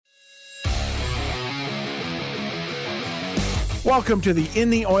Welcome to the In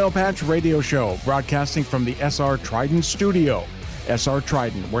the Oil Patch radio show, broadcasting from the SR Trident studio. SR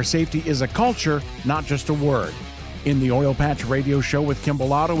Trident, where safety is a culture, not just a word. In the Oil Patch radio show with Kim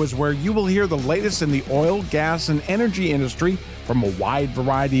Bellotto is where you will hear the latest in the oil, gas, and energy industry from a wide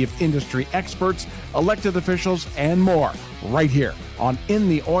variety of industry experts, elected officials, and more, right here on In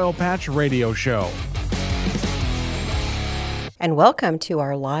the Oil Patch radio show. And welcome to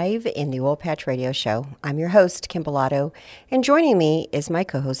our live In the Oil Patch radio show. I'm your host, Kim Bellotto, and joining me is my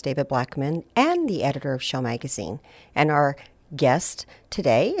co-host, David Blackman, and the editor of Shell Magazine. And our guest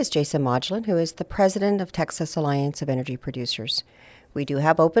today is Jason Modglin, who is the president of Texas Alliance of Energy Producers. We do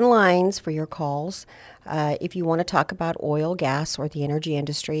have open lines for your calls if you want to talk about oil, gas, or the energy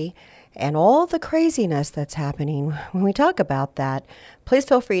industry and all the craziness that's happening when we talk about that. Please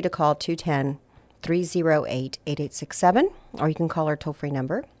feel free to call 210-308-8867, or you can call our toll-free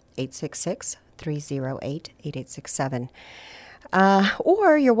number, 866-308-8867.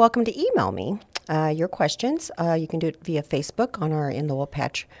 Or you're welcome to email me your questions. You can do it via Facebook on our In the Oil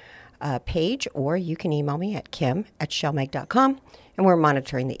Patch page, or you can email me at kim@shellmag.com, and we're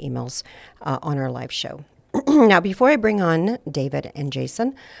monitoring the emails on our live show. Now, before I bring on David and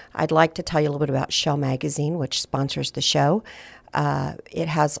Jason, I'd like to tell you a little bit about Shell Magazine, which sponsors the show. It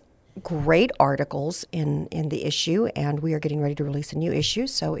has great articles in the issue, and we are getting ready to release a new issue.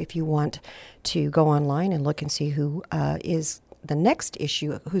 So if you want to go online and look and see who is the next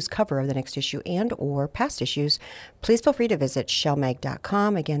issue, who's cover of the next issue and or past issues, please feel free to visit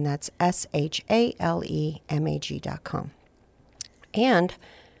shellmag.com. Again, that's SHALEMAG.com. And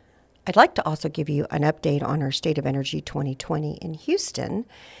I'd like to also give you an update on our State of Energy 2020 in Houston.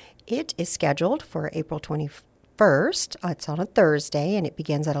 It is scheduled for April 21st. It's on a Thursday, and it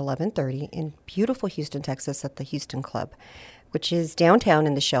begins at 11:30 in beautiful Houston, Texas at the Houston Club, which is downtown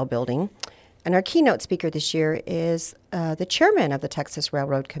in the Shell building. And our keynote speaker this year is the chairman of the Texas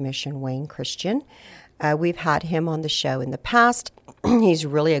Railroad Commission, Wayne Christian. We've had him on the show in the past. He's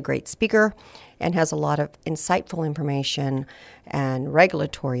really a great speaker and has a lot of insightful information and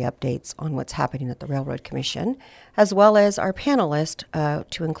regulatory updates on what's happening at the Railroad Commission, as well as our panelists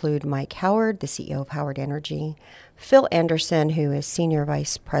to include Mike Howard, the CEO of Howard Energy, Phil Anderson, who is Senior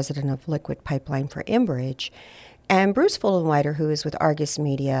Vice President of Liquid Pipeline for Enbridge, and Bruce Fullenwider, who is with Argus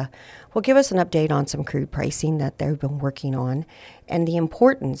Media, will give us an update on some crude pricing that they've been working on and the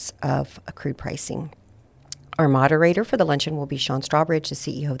importance of crude pricing. Our moderator for the luncheon will be Sean Strawbridge, the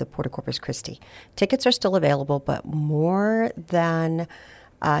CEO of the Port of Corpus Christi. Tickets are still available, but more than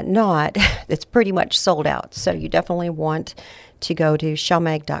not, it's pretty much sold out. So you definitely want to go to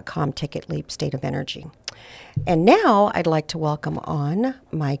shellmag.com, Ticket Leap, State of Energy. And now I'd like to welcome on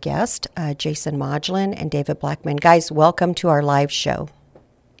my guest, Jason Modglin and David Blackman. Guys, welcome to our live show.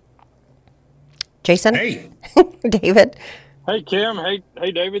 Jason? Hey. David? Hey, Kim. Hey,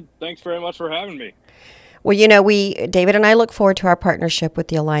 David. Thanks very much for having me. Well, you know, David and I look forward to our partnership with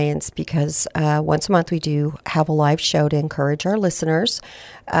the Alliance because once a month we do have a live show to encourage our listeners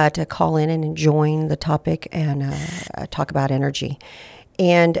to call in and join the topic and talk about energy.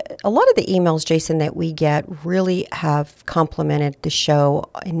 And a lot of the emails, Jason, that we get really have complimented the show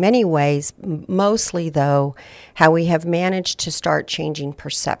in many ways, mostly, though, how we have managed to start changing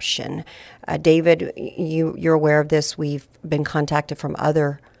perception. David, you're aware of this. We've been contacted from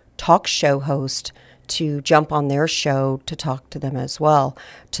other talk show hosts to jump on their show to talk to them as well,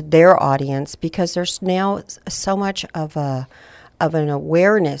 to their audience, because there's now so much of an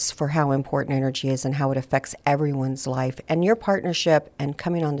awareness for how important energy is and how it affects everyone's life. And your partnership and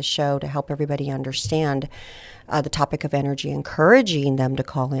coming on the show to help everybody understand the topic of energy, encouraging them to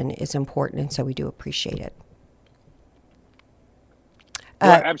call in, is important, and so we do appreciate it.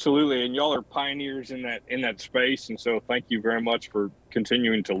 Well, absolutely, and y'all are pioneers in that space, and so thank you very much for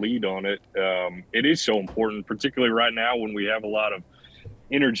continuing to lead on it. It is so important, particularly right now when we have a lot of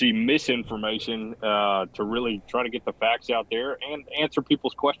energy misinformation, to really try to get the facts out there and answer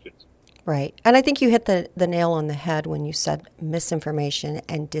people's questions. Right. And I think you hit the nail on the head when you said misinformation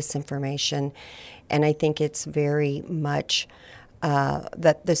and disinformation. And I think it's very much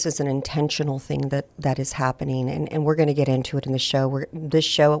that this is an intentional thing that is happening. And we're going to get into it in the show. This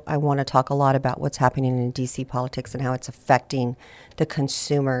show, I want to talk a lot about what's happening in D.C. politics and how it's affecting the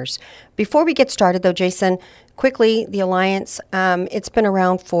consumers. Before we get started, though, Jason, quickly, the Alliance, it's been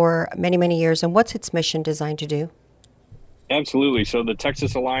around for many, many years. And what's its mission designed to do? Absolutely. So the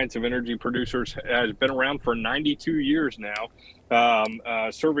Texas Alliance of Energy Producers has been around for 92 years now,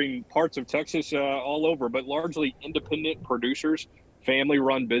 serving parts of Texas all over, but largely independent producers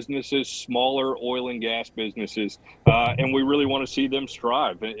family-run businesses, smaller oil and gas businesses, and we really want to see them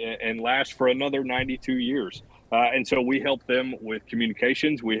strive and last for another 92 years. And so we help them with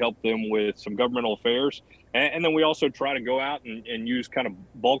communications. We help them with some governmental affairs. And then we also try to go out and use kind of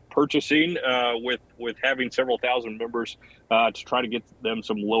bulk purchasing with having several thousand members to try to get them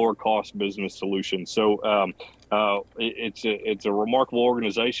some lower cost business solutions. So it's a remarkable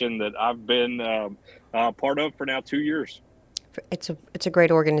organization that I've been part of for now 2 years. It's a great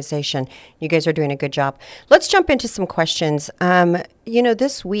organization. You guys are doing a good job. Let's jump into some questions.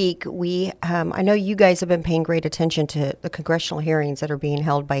 This week I know you guys have been paying great attention to the congressional hearings that are being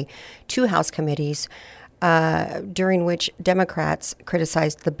held by two House committees, during which Democrats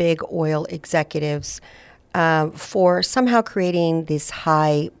criticized the big oil executives for somehow creating these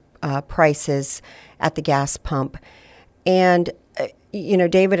high prices at the gas pump. And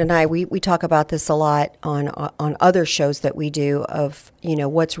David and I, we talk about this a lot on other shows that we do of,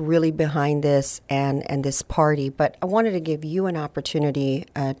 what's really behind this and this party. But I wanted to give you an opportunity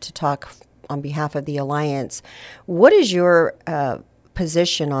to talk on behalf of the Alliance. What is your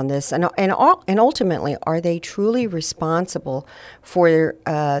position on this? And ultimately, are they truly responsible for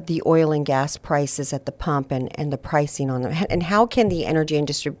the oil and gas prices at the pump and the pricing on them? And how can the energy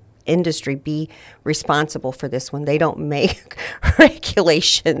industry be responsible for this when they don't make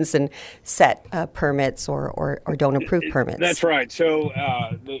regulations and set permits or don't approve permits? That's right. So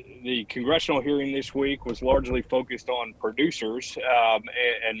the congressional hearing this week was largely focused on producers,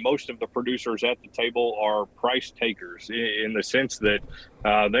 and most of the producers at the table are price takers in the sense that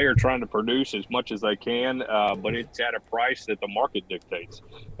they are trying to produce as much as they can, but it's at a price that the market dictates.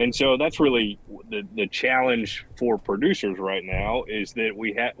 And so that's really the challenge for producers right now, is that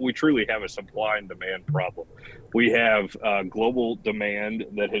we truly have a supply and demand problem. We have global demand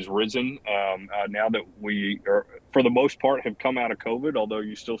that has risen now that we are, for the most part, have come out of COVID, although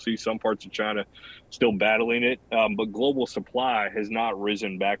you still see some parts of China still battling it. But global supply has not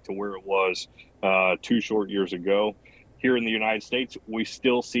risen back to where it was 2 short years ago. Here in the United States, we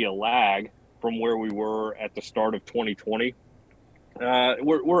still see a lag from where we were at the start of 2020.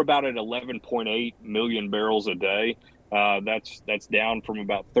 We're about at 11.8 million barrels a day. That's down from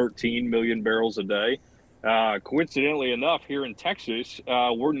about 13 million barrels a day. Coincidentally enough, here in Texas,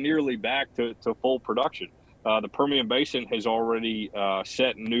 we're nearly back to full production. The Permian Basin has already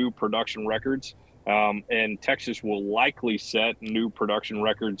set new production records, and Texas will likely set new production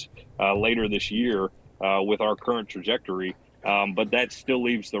records later this year with our current trajectory. But that still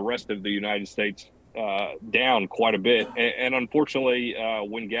leaves the rest of the United States down quite a bit. And unfortunately,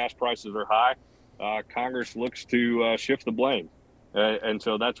 when gas prices are high, Congress looks to shift the blame. And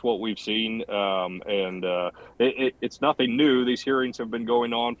so that's what we've seen. It's nothing new. These hearings have been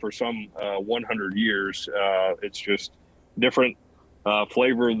going on for some 100 years. It's just different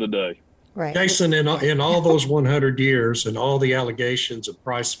flavor of the day. Right. Jason, in all those 100 years and all the allegations of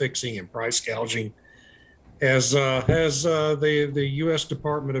price fixing and price gouging, has the U.S.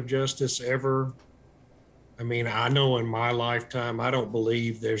 Department of Justice ever, I know in my lifetime, I don't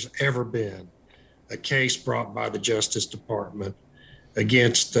believe there's ever been a case brought by the Justice Department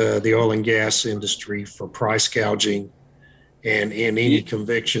against the oil and gas industry for price gouging and any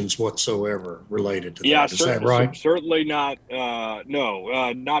convictions whatsoever related to that. Is that right? Certainly not.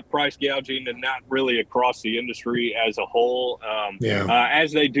 Not price gouging, and not really across the industry as a whole.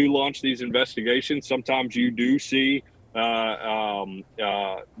 As they do launch these investigations, sometimes you do see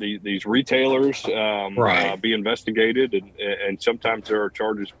these retailers be investigated, and sometimes there are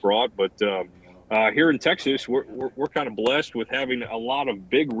charges brought. But here in Texas, we're kind of blessed with having a lot of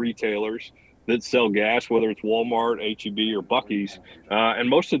big retailers that sell gas, whether it's Walmart, H-E-B, or Buc-ee's, and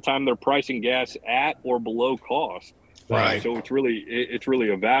most of the time they're pricing gas at or below cost. Right. So it's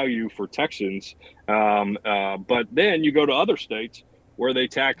really a value for Texans. But then you go to other states where they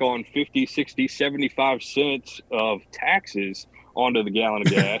tack on 50, 60, 75 cents of taxes onto the gallon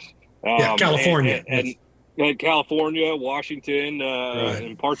of gas. California. And California, Washington,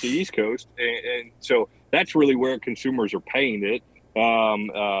 and parts of the East Coast. And so that's really where consumers are paying it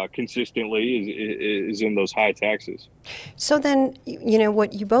consistently is in those high taxes. So then,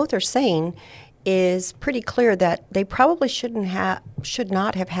 what you both are saying is pretty clear that they probably should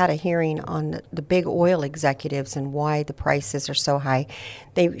not have had a hearing on the big oil executives and why the prices are so high.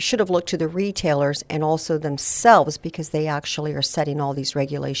 They should have looked to the retailers and also themselves, because they actually are setting all these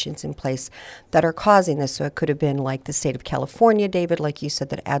regulations in place that are causing this. So it could have been like the state of California, David, like you said,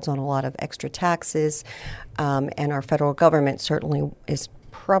 that adds on a lot of extra taxes, and our federal government certainly is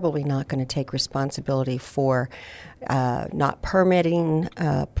probably not going to take responsibility for not permitting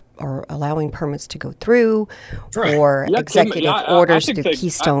or allowing permits to go through, Right. or Yeah, Kim, executive I orders think through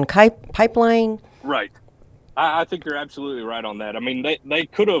Keystone Pipeline. Right. I think you're absolutely right on that. I mean, they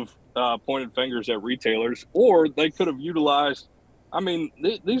could have pointed fingers at retailers, or they could have utilized. I mean,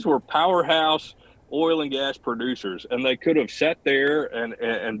 these were powerhouse oil and gas producers, and they could have sat there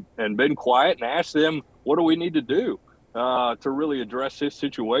and been quiet and asked them, "What do we need to do to really address this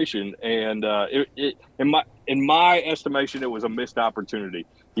situation?" And in my estimation, it was a missed opportunity.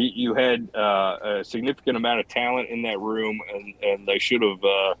 You had a significant amount of talent in that room, and they should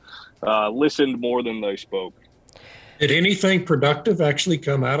have listened more than they spoke. Did anything productive actually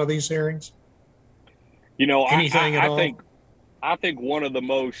come out of these hearings? You know, Anything at all? I think one of the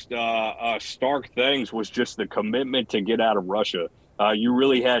most stark things was just the commitment to get out of Russia. You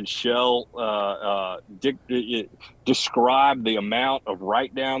really had Shell describe the amount of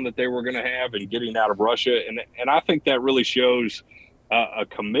write-down that they were going to have in getting out of Russia, and I think that really shows a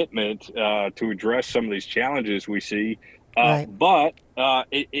commitment to address some of these challenges we see. Right. But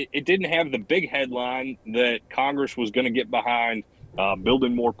it didn't have the big headline that Congress was going to get behind,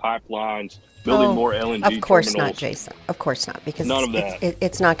 building more pipelines, building more LNG Of course terminals. not, Jason. Of course not, because None of that.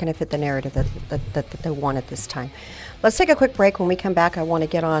 It's not going to fit the narrative that they want at this time. Let's take a quick break. When we come back, I want to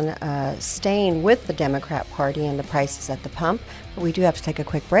get on staying with the Democrat Party and the prices at the pump. But we do have to take a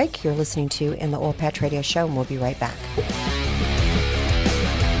quick break. You're listening to In the Oil Patch Radio Show, and we'll be right back.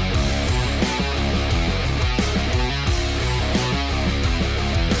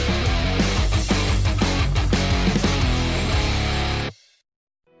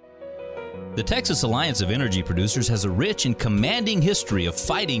 The Texas Alliance of Energy Producers has a rich and commanding history of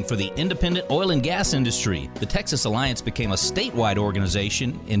fighting for the independent oil and gas industry. The Texas Alliance became a statewide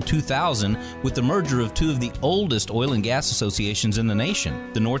organization in 2000 with the merger of two of the oldest oil and gas associations in the nation,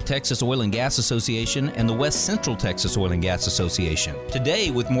 the North Texas Oil and Gas Association and the West Central Texas Oil and Gas Association.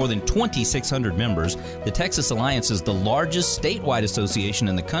 Today, with more than 2,600 members, the Texas Alliance is the largest statewide association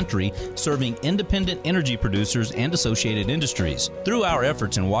in the country, serving independent energy producers and associated industries. Through our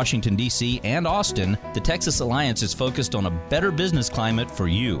efforts in Washington, D.C., and Austin, the Texas Alliance is focused on a better business climate for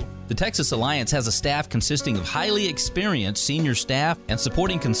you. The Texas Alliance has a staff consisting of highly experienced senior staff and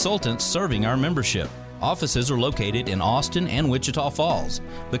supporting consultants serving our membership. Offices are located in Austin and Wichita Falls.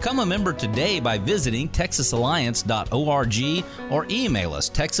 Become a member today by visiting texasalliance.org or email us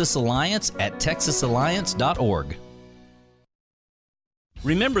texasalliance@texasalliance.org.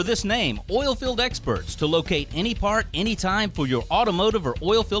 Remember this name, Oilfield Experts, to locate any part, anytime for your automotive or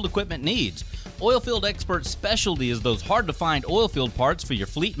oilfield equipment needs. Oilfield Experts' specialty is those hard-to-find oilfield parts for your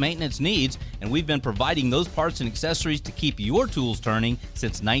fleet maintenance needs, and we've been providing those parts and accessories to keep your tools turning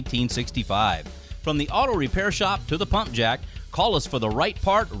since 1965. From the auto repair shop to the pump jack, call us for the right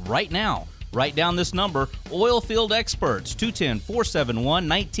part right now. Write down this number, Oilfield Experts,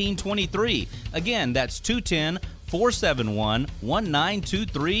 210-471-1923. Again, that's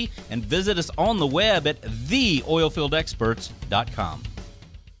 210-471-1923, and visit us on the web at theoilfieldexperts.com.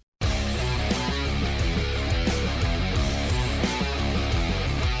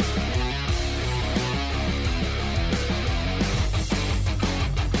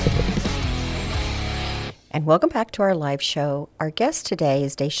 And welcome back to our live show. Our guest today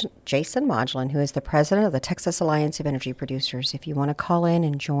is Jason Modglin, who is the president of the Texas Alliance of Energy Producers. If you want to call in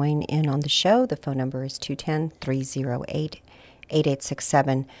and join in on the show, the phone number is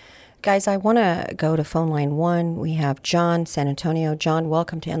 210-308-8867. Guys, I want to go to phone line 1. We have John, San Antonio. John,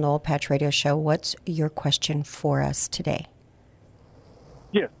 welcome to In the Oil Patch Radio Show. What's your question for us today?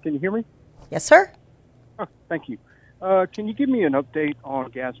 Yes, can you hear me? Yes, sir. Oh, thank you. Can you give me an update on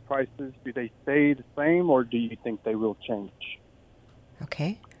gas prices? Do they stay the same, or do you think they will change?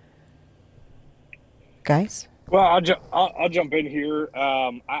 Okay. Guys? Well, I'll jump in here.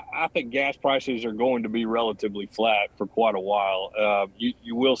 I think gas prices are going to be relatively flat for quite a while.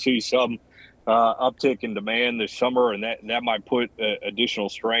 You will see some uptick in demand this summer, and that might put additional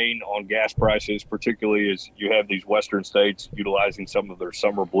strain on gas prices, particularly as you have these western states utilizing some of their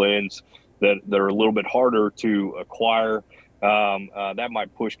summer blends that are a little bit harder to acquire. That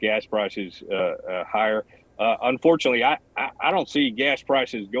might push gas prices higher. Unfortunately, I don't see gas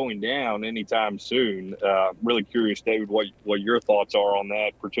prices going down anytime soon. Really curious, David, what your thoughts are on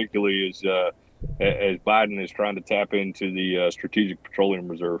that, particularly as Biden is trying to tap into the Strategic Petroleum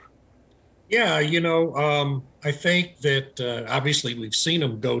Reserve. Yeah, I think that obviously we've seen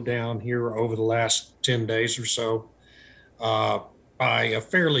them go down here over the last 10 days or so by a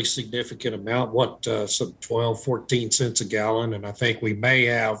fairly significant amount, some 12, 14 cents a gallon. And I think we may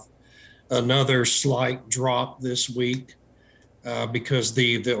have another slight drop this week. because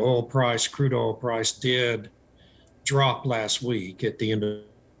the oil price, crude oil price, did drop last week. At the end of it,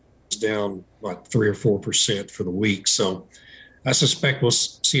 was down like 3 or 4% for the week. So I suspect we'll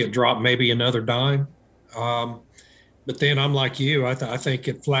see it drop maybe another dime. But then I'm like you. I think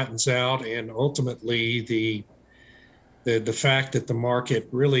it flattens out, and ultimately the fact that the market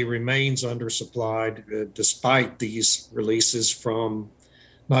really remains undersupplied, despite these releases from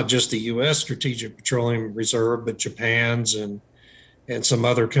not just the U.S. Strategic Petroleum Reserve, but Japan's and some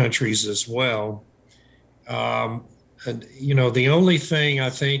other countries as well. And the only thing I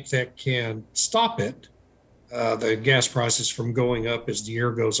think that can stop it, the gas prices from going up as the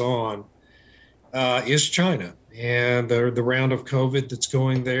year goes on, is China and the round of COVID that's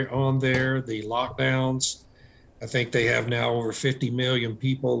going on there, the lockdowns. I think they have now over 50 million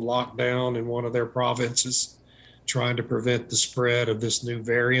people locked down in one of their provinces, trying to prevent the spread of this new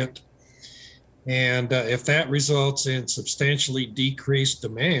variant. And if that results in substantially decreased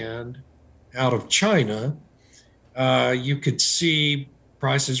demand out of China, you could see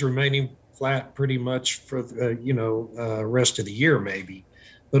prices remaining flat pretty much for the rest of the year maybe.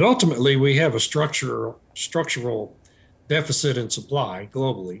 But ultimately, we have a structural deficit in supply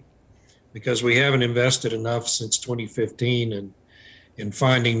globally, because we haven't invested enough since 2015 in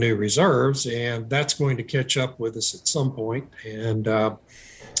finding new reserves, and that's going to catch up with us at some point. And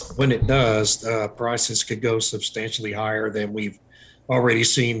when it does, prices could go substantially higher than we've already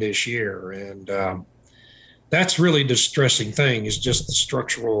seen this year. And that's really the distressing thing, is just the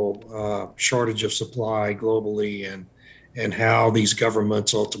structural shortage of supply globally, and how these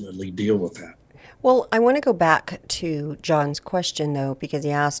governments ultimately deal with that. Well, I want to go back to John's question, though, because he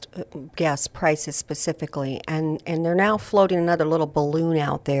asked gas prices specifically, and they're now floating another little balloon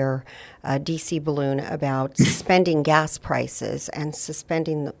out there, a DC balloon, about suspending gas prices and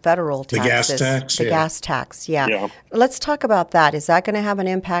suspending the federal taxes. The gas tax, yeah. Let's talk about that. Is that going to have an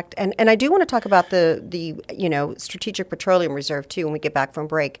impact? And I do want to talk about the Strategic Petroleum Reserve, too, when we get back from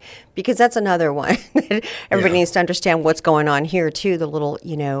break, because that's another one that everybody needs to understand what's going on here, too, the little,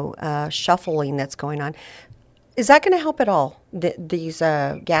 shuffling that's going on. Is that going to help at all, these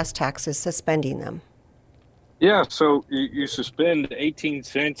gas taxes, suspending them? Yeah, so you suspend 18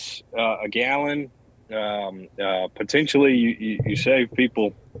 cents a gallon. Potentially, you save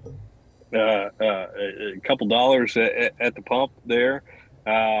people a couple dollars at the pump there.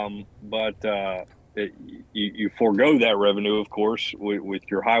 But you forego that revenue, of course, with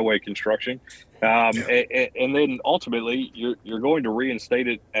your highway construction. And then ultimately, you're going to reinstate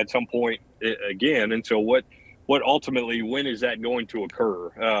it at some point again. And so what ultimately, when is that going to occur?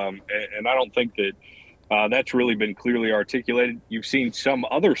 And I don't think that that's really been clearly articulated. You've seen some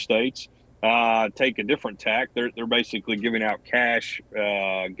other states take a different tack. They're basically giving out cash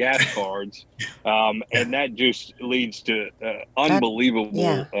gas cards, and that just leads to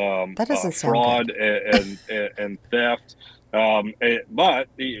unbelievable fraud and theft. But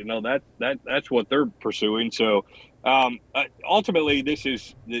that's what they're pursuing. So ultimately, this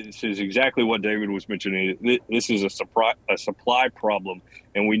is exactly what David was mentioning. This is a supply problem,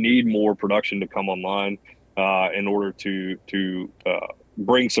 and we need more production to come online in order to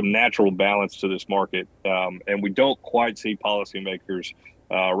bring some natural balance to this market. And we don't quite see policymakers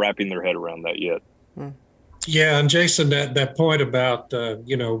wrapping their head around that yet. Yeah, and Jason, that point about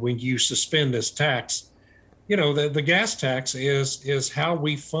when you suspend this tax, the gas tax is how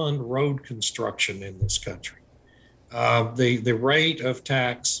we fund road construction in this country. The rate of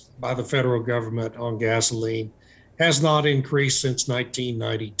tax by the federal government on gasoline has not increased since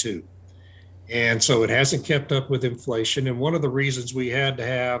 1992. And so it hasn't kept up with inflation. And one of the reasons we had to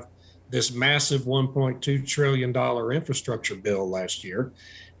have this massive $1.2 trillion infrastructure bill last year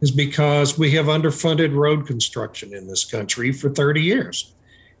is because we have underfunded road construction in this country for 30 years.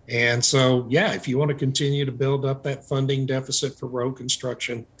 And so, if you want to continue to build up that funding deficit for road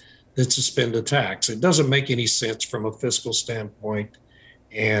construction, then suspend a tax. It doesn't make any sense from a fiscal standpoint.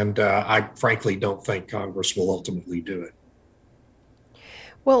 And I frankly don't think Congress will ultimately do it.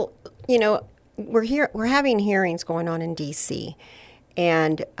 Well, we're having hearings going on in D.C.,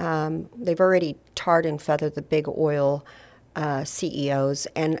 and they've already tarred and feathered the big oil CEOs.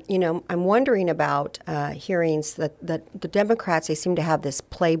 And, I'm wondering about hearings that the Democrats, they seem to have this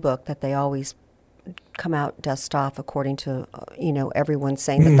playbook that they always come out, dust off, according to, everyone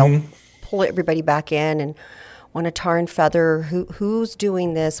saying that they'll pull everybody back in and want to tar and feather who's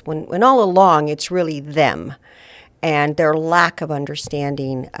doing this when all along it's really them and their lack of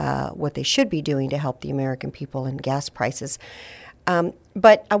understanding what they should be doing to help the American people and gas prices.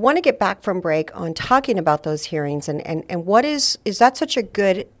 But I want to get back from break on talking about those hearings and what is that such a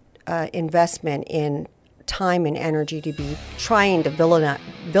good investment in time and energy to be trying to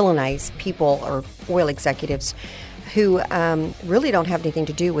villainize people or oil executives who really don't have anything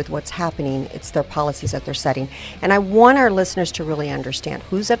to do with what's happening. It's their policies that they're setting. And I want our listeners to really understand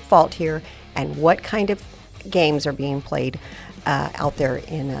who's at fault here and what kind of games are being played out there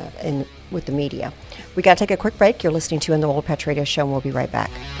in with the media. We got to take a quick break. You're listening to In the Oil Patch Radio Show, and we'll be right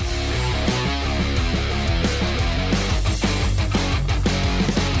back.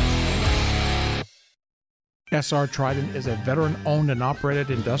 SR Trident is a veteran-owned and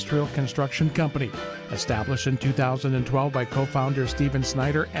operated industrial construction company. Established in 2012 by co-founders Stephen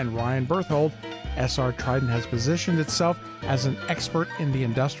Snyder and Ryan Berthold, SR Trident has positioned itself as an expert in the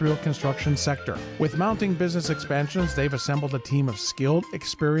industrial construction sector. With mounting business expansions, they've assembled a team of skilled,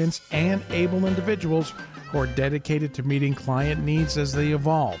 experienced, and able individuals who are dedicated to meeting client needs as they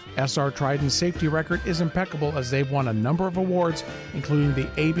evolve. SR Trident's safety record is impeccable as they've won a number of awards, including the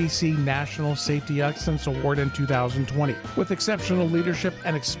ABC National Safety Excellence Award in 2020. With exceptional leadership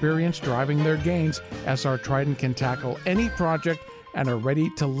and experience driving their gains, SR Trident can tackle any project and are ready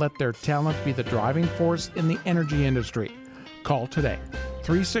to let their talent be the driving force in the energy industry. Call today,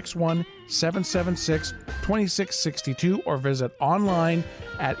 361-776-2662, or visit online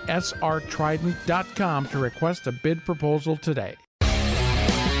at srtrident.com to request a bid proposal today.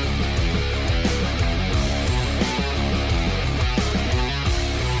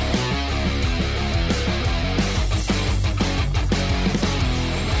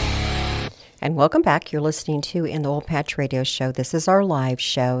 And welcome back. You're listening to In the Oil Patch Radio Show. This is our live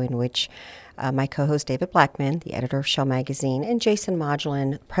show in which my co-host David Blackman, the editor of Shell Magazine, and Jason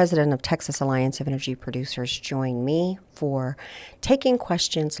Modulin, president of Texas Alliance of Energy Producers, join me for taking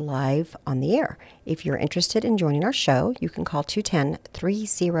questions live on the air. If you're interested in joining our show, you can call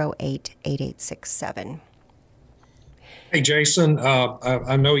 210-308-8867. Hey, Jason,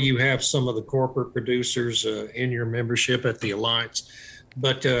 I know you have some of the corporate producers in your membership at the Alliance,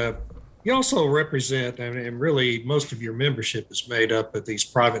 but you also represent, and really most of your membership is made up of these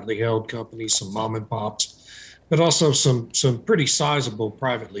privately held companies, some mom and pops, but also some pretty sizable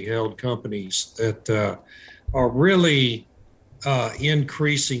privately held companies that are really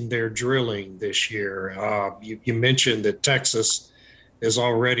increasing their drilling this year. You mentioned that Texas is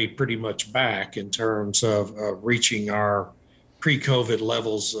already pretty much back in terms of reaching our pre-COVID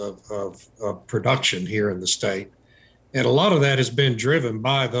levels of production here in the state. And a lot of that has been driven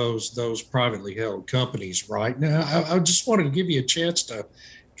by those privately held companies, right? Now, I just wanted to give you a chance to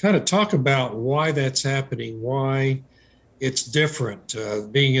kind of talk about why that's happening, why it's different.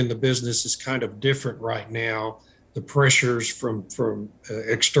 Being in the business is kind of different right now. The pressures from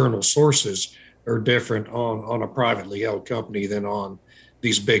external sources are different on a privately held company than on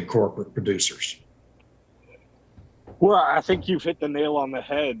these big corporate producers. Well, I think you've hit the nail on the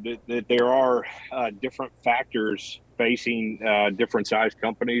head that there are different factors facing different size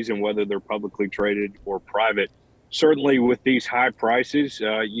companies and whether they're publicly traded or private. Certainly with these high prices,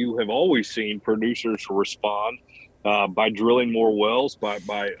 you have always seen producers respond by drilling more wells, by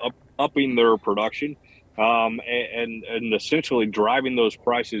upping their production, and essentially driving those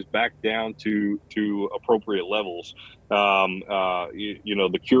prices back down to appropriate levels.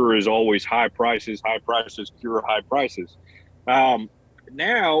 The cure is always high prices cure high prices.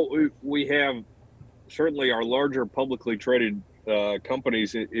 Now we have certainly our larger publicly traded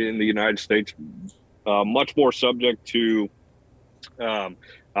companies in the United States much more subject to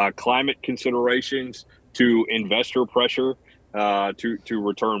climate considerations, to investor pressure, to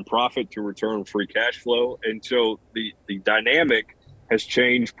return profit, to return free cash flow. And so the dynamic has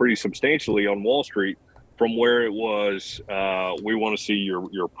changed pretty substantially on Wall Street from where it was, we want to see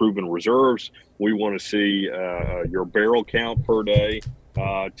your proven reserves, we want to see your barrel count per day,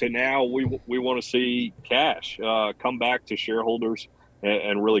 to now we want to see cash come back to shareholders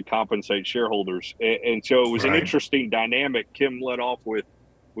and really compensate shareholders. And so it was an interesting dynamic. Kim led off with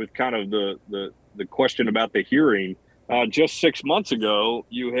kind of the question about the hearing. Just 6 months ago,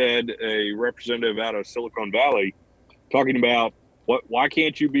 you had a representative out of Silicon Valley talking about why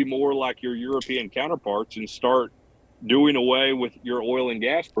can't you be more like your European counterparts and start doing away with your oil and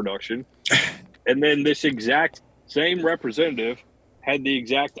gas production? And then this exact same representative had the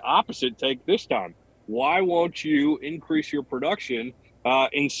exact opposite take this time. Why won't you increase your production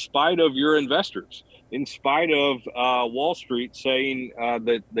in spite of your investors, in spite of Wall Street saying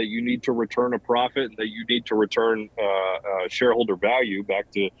that you need to return a profit, that you need to return shareholder value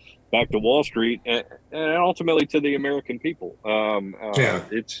back to Wall Street and ultimately to the American people?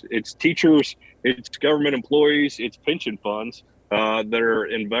 It's teachers, it's government employees, it's pension funds that are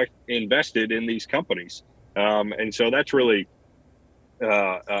invested in these companies. And so that's really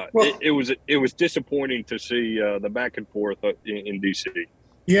It was disappointing to see the back and forth in D.C.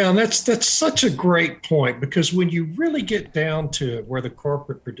 Yeah, and that's such a great point, because when you really get down to it, where the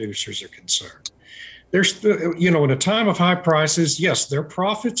corporate producers are concerned, there's, in a time of high prices, yes, their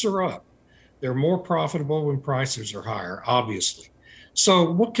profits are up. They're more profitable when prices are higher, obviously.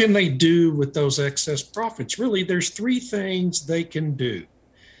 So what can they do with those excess profits? Really, there's three things they can do.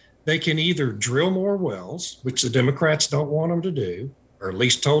 They can either drill more wells, which the Democrats don't want them to do, or at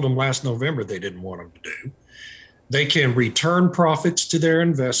least told them last November they didn't want them to do. They can return profits to their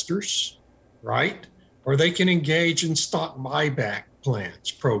investors, right? Or they can engage in stock buyback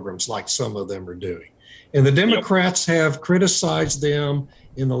programs like some of them are doing. And the Democrats have criticized them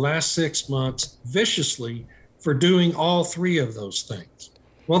in the last 6 months viciously for doing all three of those things.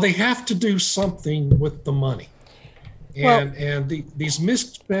 Well, they have to do something with the money. And these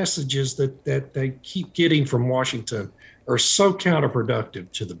mixed messages that they keep getting from Washington are so counterproductive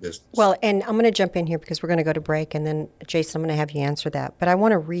to the business. Well, and I'm going to jump in here because we're going to go to break, and then, Jason, I'm going to have you answer that. But I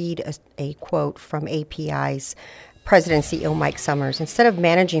want to read a quote from API's President and CEO Mike Summers. Instead of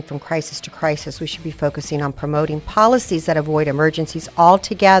managing from crisis to crisis, we should be focusing on promoting policies that avoid emergencies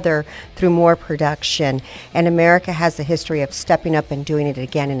altogether through more production. And America has a history of stepping up and doing it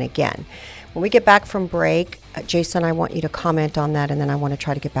again and again. When we get back from break, Jason, I want you to comment on that, and then I want to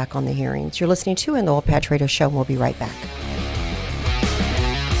try to get back on the hearings. You're listening to In the Oil Patch Radio Show, and we'll be right back.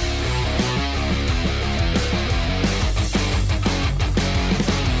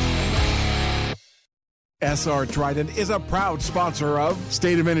 SR Trident is a proud sponsor of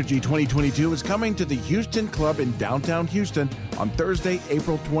State of Energy 2022 is coming to the Houston Club in downtown Houston on Thursday,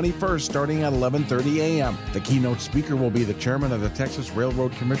 April 21st, starting at 11:30 a.m. The keynote speaker will be the chairman of the Texas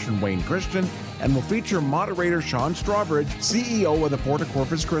Railroad Commission, Wayne Christian, and will feature moderator Sean Strawbridge, CEO of the Port of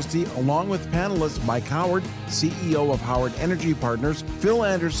Corpus Christi, along with panelists Mike Howard, CEO of Howard Energy Partners, Phil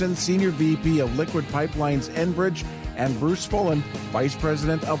Anderson, Senior VP of Liquid Pipelines Enbridge, and Bruce Fullen, Vice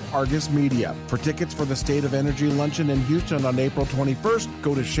President of Argus Media. For tickets for the State of Energy Luncheon in Houston on April 21st,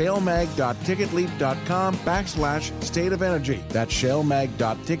 go to shalemag.ticketleap.com/State of Energy. That's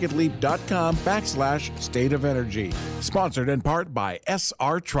shalemag.ticketleap.com/State of Energy. Sponsored in part by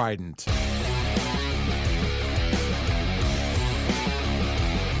SR Trident.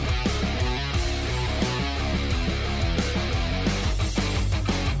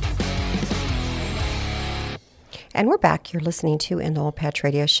 And we're back. You're listening to In the Oil Patch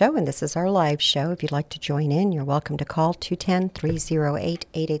Radio Show, and this is our live show. If you'd like to join in, you're welcome to call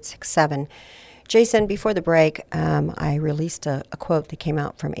 210-308-8867. Jason, before the break, I released a quote that came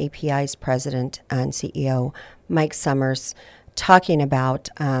out from API's president and CEO, Mike Summers, talking about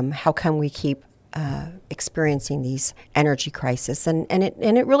how come we keep experiencing these energy crises. And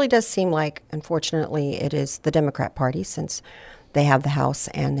it really does seem like, unfortunately, it is the Democrat Party, since they have the House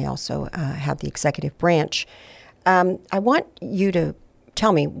and they also have the executive branch. I want you to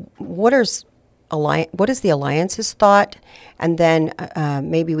tell me, what is the Alliance's thought? And then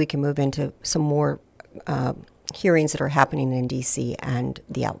maybe we can move into some more hearings that are happening in D.C. and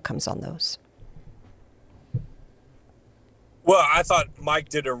the outcomes on those. Well, I thought Mike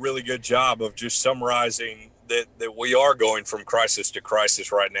did a really good job of just summarizing that we are going from crisis to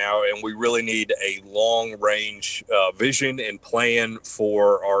crisis right now, and we really need a long-range vision and plan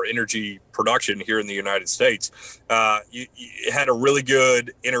for our energy production here in the United States. You had a really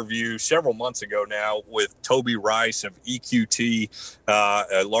good interview several months ago now with Toby Rice of EQT,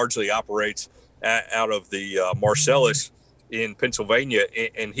 largely operates out of the Marcellus in Pennsylvania,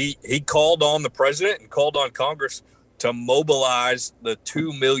 and he called on the president and called on Congress to mobilize the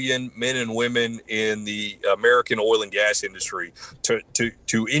 2 million men and women in the American oil and gas industry to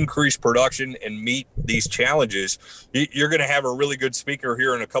increase production and meet these challenges. You're going to have a really good speaker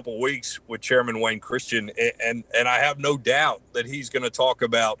here in a couple of weeks with Chairman Wayne Christian, and I have no doubt that he's going to talk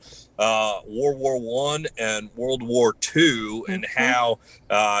about World War I and World War II and how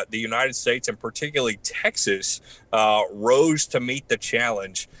the United States, and particularly Texas, rose to meet the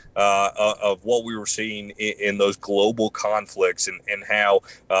challenge of what we were seeing in those global conflicts, and how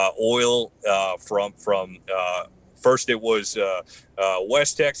oil from first it was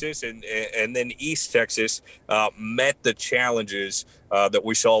West Texas and then East Texas met the challenges that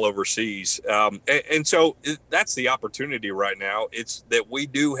we saw overseas. And so that's the opportunity right now. It's that we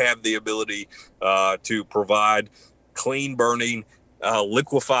do have the ability to provide clean burning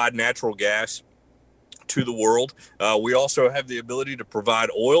liquefied natural gas to the world. We also have the ability to provide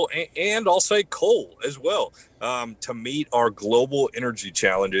oil and I'll say coal as well to meet our global energy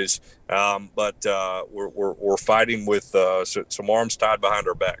challenges. But we're fighting with some arms tied behind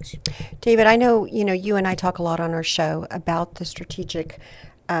our backs. David, I know you and I talk a lot on our show about the strategic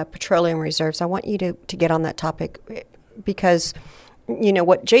petroleum reserves. I want you to get on that topic because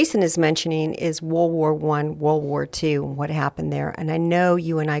what Jason is mentioning is World War I, World War II, and what happened there. And I know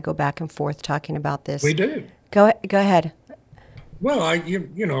you and I go back and forth talking about this. We do. Go ahead. Well,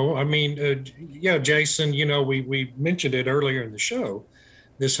 Jason, we mentioned it earlier in the show,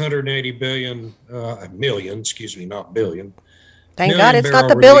 this 180 not billion. Thank God it's not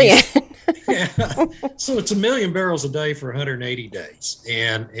the billion. Yeah. So it's 1 million barrels a day for 180 days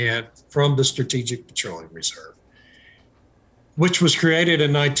and from the Strategic Petroleum Reserve, which was created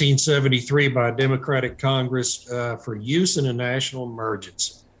in 1973 by a Democratic Congress for use in a national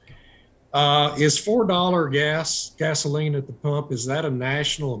emergency. Is $4 gasoline at the pump, is that a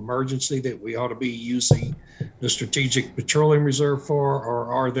national emergency that we ought to be using the Strategic Petroleum Reserve for, or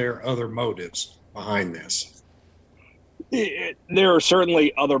are there other motives behind this? There are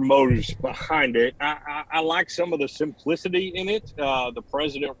certainly other motives behind it. I like some of the simplicity in it. The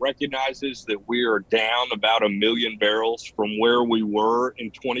president recognizes that we are down about 1 million barrels from where we were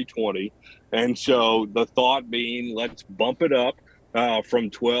in 2020. And so the thought being, let's bump it up from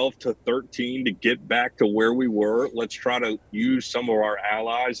 12 to 13 to get back to where we were. Let's try to use some of our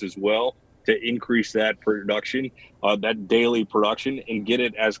allies as well to increase that production, that daily production, and get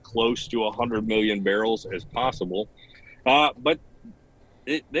it as close to 100 million barrels as possible. But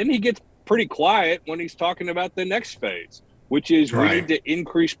then he gets pretty quiet when he's talking about the next phase, which is we need to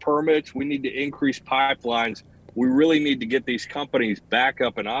increase permits. We need to increase pipelines. We really need to get these companies back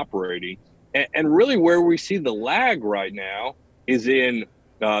up and operating. And really where we see the lag right now is in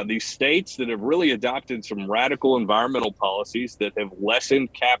these states that have really adopted some radical environmental policies that have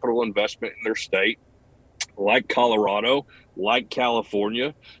lessened capital investment in their state, like Colorado, like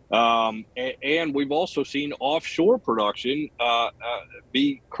California. And we've also seen offshore production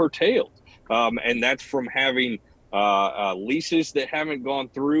be curtailed. And that's from having leases that haven't gone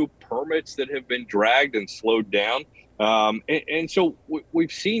through, permits that have been dragged and slowed down. And so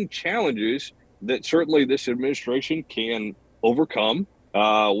we've seen challenges that certainly this administration can overcome.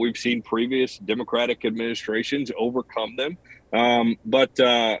 We've seen previous Democratic administrations overcome them. But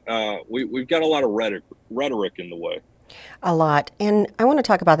we've got a lot of rhetoric in the way. A lot. And I want to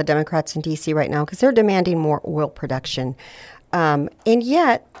talk about the Democrats in D.C. right now because they're demanding more oil production. And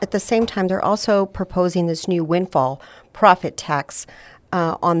yet, at the same time, they're also proposing this new windfall profit tax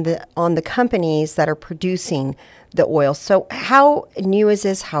on the companies that are producing the oil. So how new is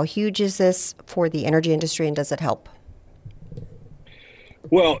this? How huge is this for the energy industry, and does it help?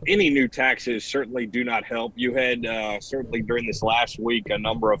 Well, any new taxes certainly do not help. You had certainly during this last week a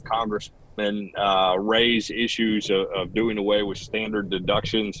number of congressmen raise issues of doing away with standard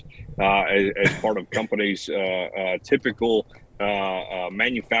deductions as part of companies' typical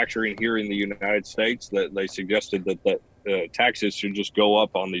manufacturing here in the United States. That they suggested that taxes should just go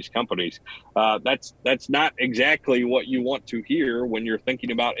up on these companies. That's not exactly what you want to hear when you're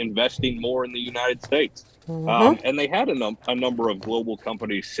thinking about investing more in the United States. Mm-hmm. And they had a number of global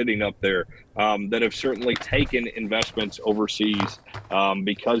companies sitting up there that have certainly taken investments overseas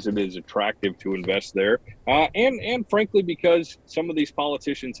because it is attractive to invest there. And frankly, because some of these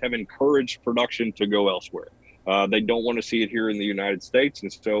politicians have encouraged production to go elsewhere. They don't want to see it here in the United States.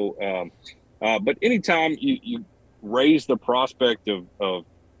 And so, but anytime you raise the prospect of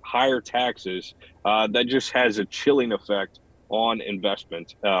higher taxes, that just has a chilling effect on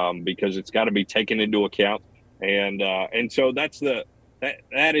investment because it's got to be taken into account, and so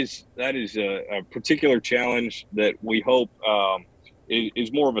that is a particular challenge that we hope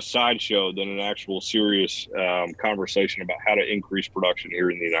is more of a sideshow than an actual serious conversation about how to increase production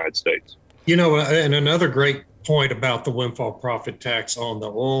here in the United States. And another great point about the windfall profit tax on the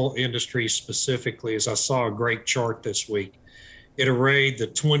oil industry specifically is I saw a great chart this week. It arrayed the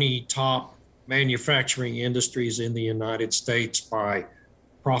 20 top manufacturing industries in the United States by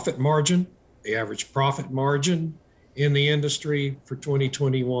profit margin, the average profit margin in the industry for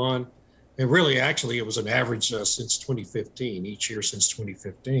 2021. And really, actually, it was an average since 2015, each year since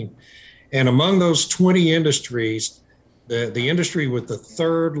 2015. And among those 20 industries, the industry with the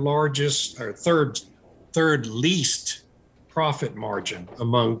third largest or third least profit margin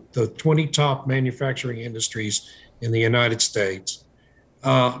among the 20 top manufacturing industries in the United States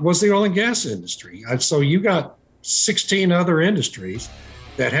was the oil and gas industry. So you got 16 other industries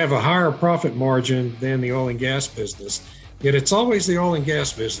that have a higher profit margin than the oil and gas business, yet it's always the oil and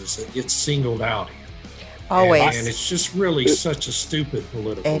gas business that gets singled out here. Always. And it's just really such a stupid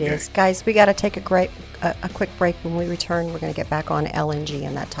political It game. is. Guys, we got to take a quick break. When we return, we're going to get back on LNG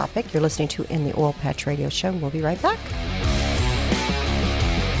and that topic. You're listening to In the Oil Patch Radio Show, and we'll be right back.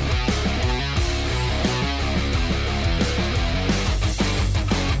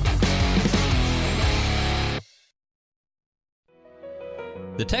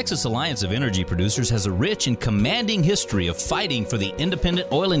 The Texas Alliance of Energy Producers has a rich and commanding history of fighting for the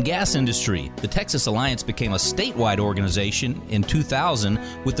independent oil and gas industry. The Texas Alliance became a statewide organization in 2000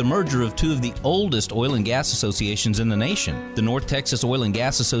 with the merger of two of the oldest oil and gas associations in the nation, the North Texas Oil and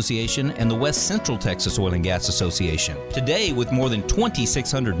Gas Association and the West Central Texas Oil and Gas Association. Today, with more than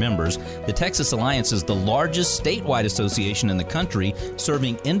 2,600 members, the Texas Alliance is the largest statewide association in the country,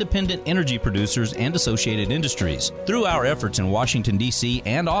 serving independent energy producers and associated industries. Through our efforts in Washington, D.C.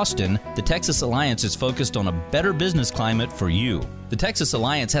 and Austin, the Texas Alliance is focused on a better business climate for you. The Texas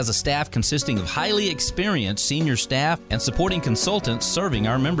Alliance has a staff consisting of highly experienced senior staff and supporting consultants serving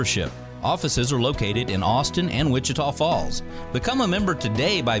our membership. Offices are located in Austin and Wichita Falls. Become a member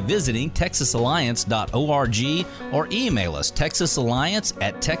today by visiting texasalliance.org or email us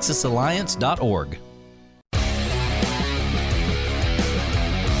texasalliance@texasalliance.org.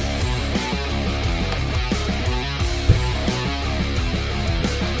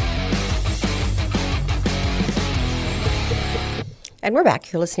 And we're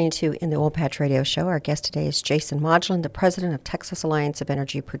back. You're listening to In the Oil Patch Radio Show. Our guest today is Jason Modglin, the president of Texas Alliance of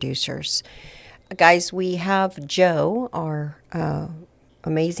Energy Producers. Guys, we have Joe, our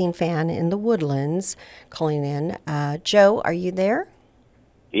amazing fan in the Woodlands, calling in. Joe, are you there?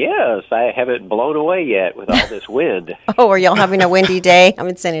 Yes, I haven't blown away yet with all this wind. Oh, are y'all having a windy day? I'm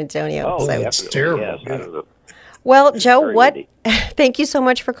in San Antonio. Oh, so. It's terrible. Yes, I don't know. Well, Joe, Very windy. thank you so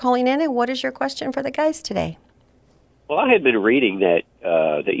much for calling in. And what is your question for the guys today? Well, I had been reading that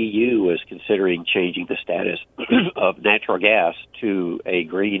the EU was considering changing the status of natural gas to a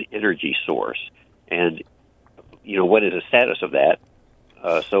green energy source. And, you know, what is the status of that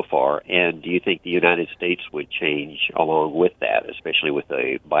so far? And do you think the United States would change along with that, especially with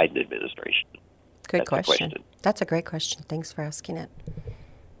the Biden administration? Good That's the question. question. That's a great question. Thanks for asking it.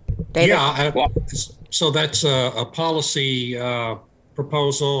 David? Yeah, so that's a policy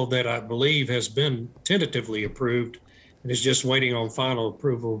proposal that I believe has been tentatively approved and is just waiting on final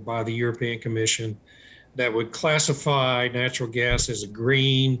approval by the European Commission that would classify natural gas as a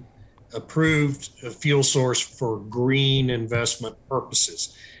green approved fuel source for green investment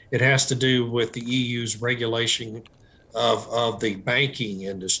purposes. It has to do with the EU's regulation of the banking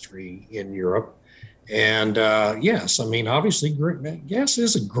industry in Europe. And yes, I mean, obviously gas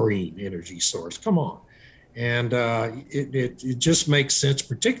is a green energy source. Come on. And it just makes sense,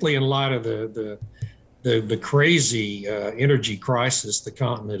 particularly in light of the crazy energy crisis the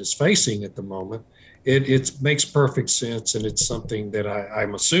continent is facing at the moment. It makes perfect sense, and it's something that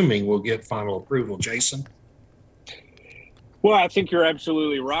I'm assuming will get final approval. Jason? Well, I think you're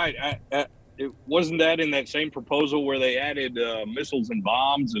absolutely right. It wasn't that in that same proposal where they added missiles and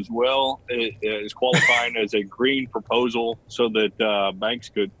bombs as well as qualifying as a green proposal, so that banks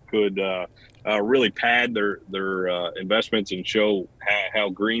could really pad their investments and show how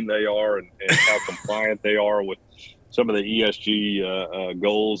green they are and how compliant they are with some of the ESG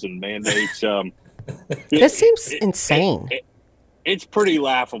goals and mandates. This seems insane. It's pretty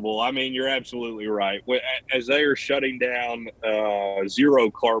laughable. I mean, you're absolutely right. As they are shutting down zero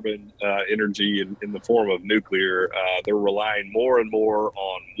carbon energy in the form of nuclear, they're relying more and more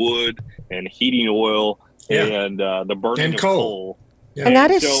on wood and heating oil and the burning and of coal. coal. Yeah. And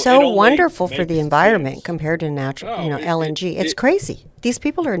that is So it so only wonderful for makes the environment sense. compared to natural, Oh, LNG. It's crazy. These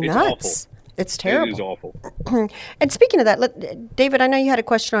people are it's nuts. It's terrible. It is awful. And speaking of that, David, I know you had a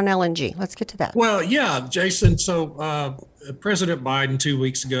question on LNG. Let's get to that. Well, yeah, Jason. So President Biden 2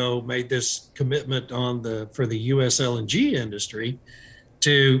 weeks ago made this commitment for the U.S. LNG industry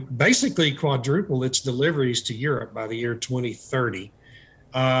to basically quadruple its deliveries to Europe by the year 2030.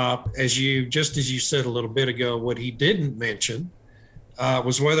 As you said a little bit ago, what he didn't mention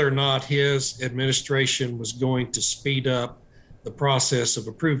was whether or not his administration was going to speed up the process of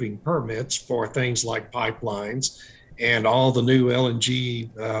approving permits for things like pipelines and all the new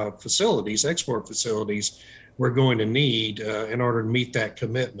LNG facilities, export facilities we're going to need in order to meet that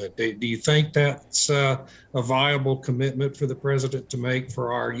commitment. Do you think that's a viable commitment for the president to make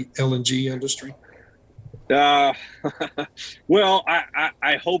for our LNG industry? Well,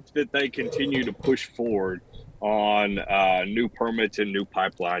 I hope that they continue to push forward on new permits and new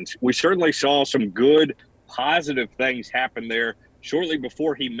pipelines. We certainly saw some good, positive things happen there. Shortly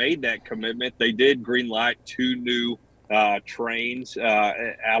before he made that commitment, they did greenlight two new trains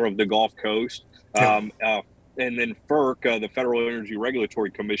out of the Gulf Coast. And then FERC, the Federal Energy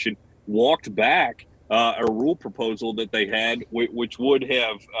Regulatory Commission, walked back a rule proposal that they had, which would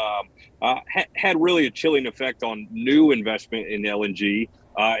have had really a chilling effect on new investment in LNG.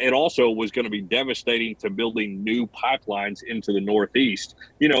 It also was going to be devastating to building new pipelines into the Northeast.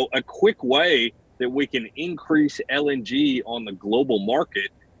 You know, a quick way that we can increase LNG on the global market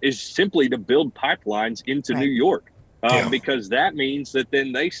is simply to build pipelines into New York, because that means that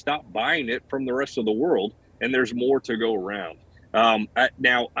then they stop buying it from the rest of the world and there's more to go around.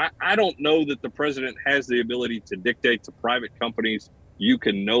 Now, I don't know that the president has the ability to dictate to private companies, you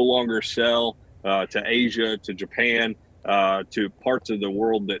can no longer sell to Asia, to Japan, to parts of the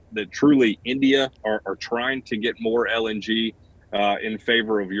world that truly India are trying to get more LNG in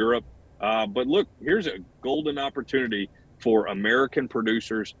favor of Europe. But look, here's a golden opportunity for American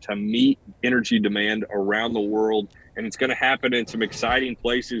producers to meet energy demand around the world. And it's going to happen in some exciting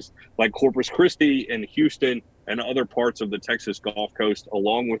places like Corpus Christi and Houston and other parts of the Texas Gulf Coast,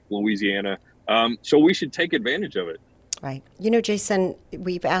 along with Louisiana. So we should take advantage of it. Right. You know, Jason,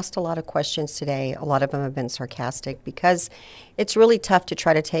 we've asked a lot of questions today. A lot of them have been sarcastic because it's really tough to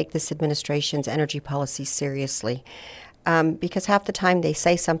try to take this administration's energy policy seriously. Because half the time they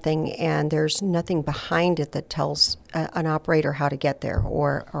say something and there's nothing behind it that tells an operator how to get there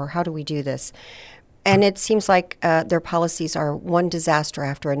or how do we do this. And it seems like their policies are one disaster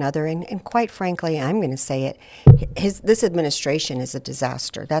after another. And quite frankly, I'm going to say it, this administration is a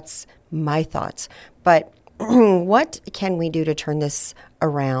disaster. That's my thoughts. But what can we do to turn this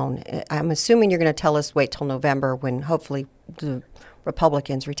around? I'm assuming you're going to tell us wait till November when hopefully the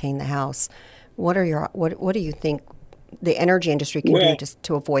Republicans retain the House. What do you think the energy industry can do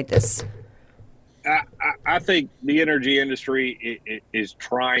to avoid this? I think the energy industry is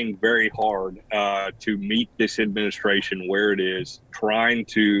trying very hard to meet this administration where it is, trying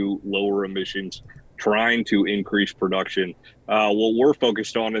to lower emissions, trying to increase production. What we're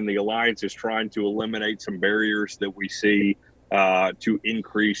focused on in the Alliance is trying to eliminate some barriers that we see to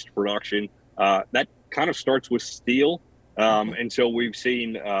increased production. That kind of starts with steel. And so we've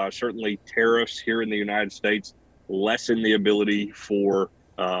seen certainly tariffs here in the United States lessen the ability for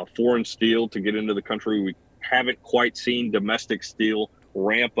foreign steel to get into the country. We haven't quite seen domestic steel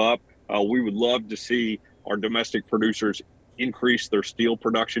ramp up. We would love to see our domestic producers increase their steel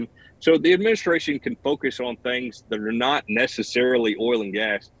production. So the administration can focus on things that are not necessarily oil and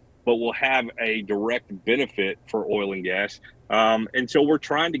gas, but will have a direct benefit for oil and gas. And so we're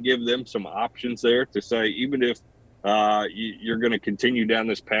trying to give them some options there to say, even if you're going to continue down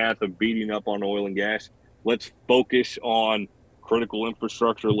this path of beating up on oil and gas, let's focus on critical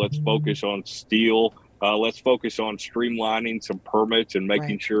infrastructure. Let's focus on steel. Let's focus on streamlining some permits and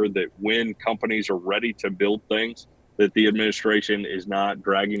making sure that when companies are ready to build things, that the administration is not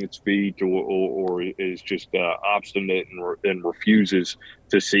dragging its feet or is just obstinate and refuses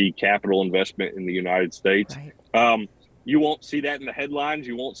to see capital investment in the United States. You won't see that in the headlines.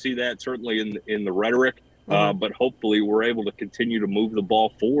 You won't see that certainly in the rhetoric. But hopefully we're able to continue to move the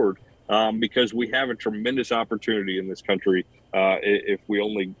ball forward because we have a tremendous opportunity in this country if we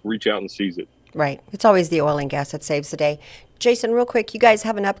only reach out and seize it. Right. It's always the oil and gas that saves the day. Jason, real quick, you guys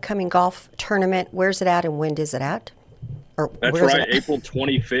have an upcoming golf tournament. Where's it at and when is it at? That's right, April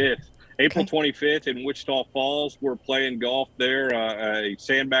 25th. April 25th in Wichita Falls. We're playing golf there, a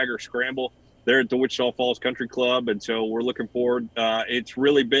sandbagger scramble there at the Wichita Falls Country Club. And so we're looking forward. It's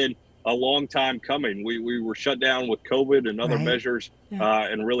really been a long time coming. We were shut down with COVID and other measures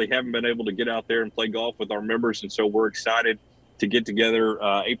and really haven't been able to get out there and play golf with our members. And so we're excited to get together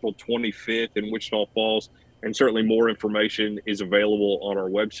April 25th in Wichita Falls. And certainly more information is available on our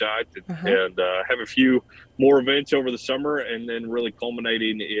website and have a few more events over the summer and then really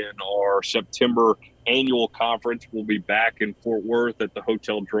culminating in our September annual conference. We'll be back in Fort Worth at the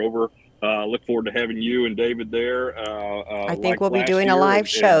Hotel Drover. Look forward to having you and David there. I think we'll be doing a live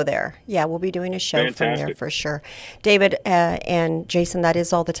show there. Yeah, we'll be doing a show from there for sure. David and Jason, that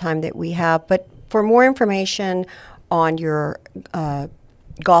is all the time that we have. But for more information on your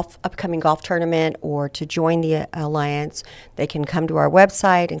upcoming golf tournament or to join the Alliance, they can come to our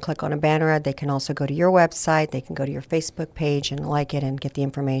website and click on a banner ad. They can also go to your website. They can go to your Facebook page and like it and get the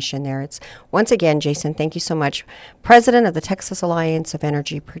information there. It's once again, Jason, thank you so much. President of the Texas Alliance of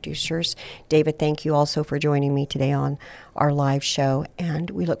Energy Producers. David, thank you also for joining me today on our live show.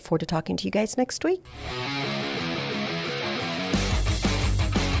 And we look forward to talking to you guys next week.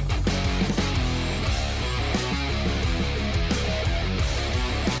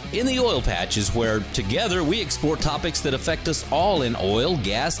 In the Oil Patch is where, together, we explore topics that affect us all in oil,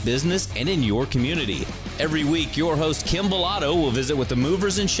 gas, business, and in your community. Every week, your host, Kim Bellotto, will visit with the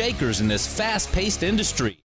movers and shakers in this fast-paced industry.